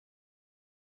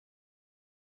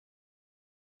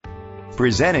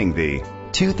Presenting the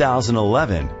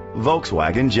 2011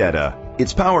 Volkswagen Jetta.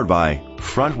 It's powered by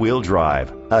front-wheel drive,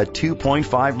 a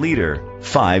 2.5-liter,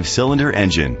 5-cylinder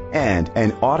engine, and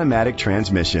an automatic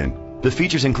transmission. The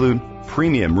features include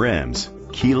premium rims,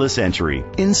 keyless entry.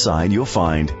 Inside you'll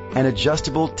find an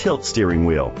adjustable tilt steering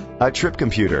wheel, a trip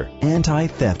computer,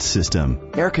 anti-theft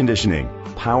system, air conditioning,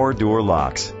 power door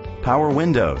locks, power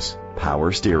windows,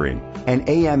 power steering, an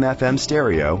AM/FM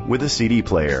stereo with a CD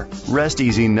player. Rest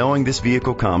easy knowing this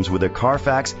vehicle comes with a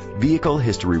Carfax Vehicle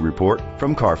History Report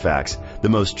from Carfax, the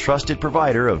most trusted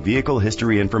provider of vehicle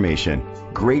history information.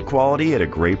 Great quality at a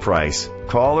great price.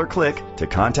 Call or click to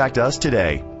contact us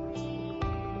today.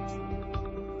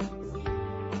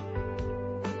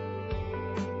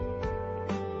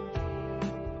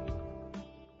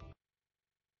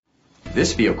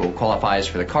 This vehicle qualifies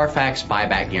for the Carfax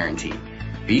buyback guarantee.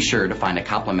 Be sure to find a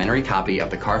complimentary copy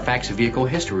of the Carfax Vehicle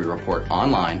History Report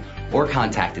online or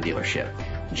contact the dealership.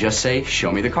 Just say,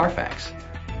 "Show me the Carfax."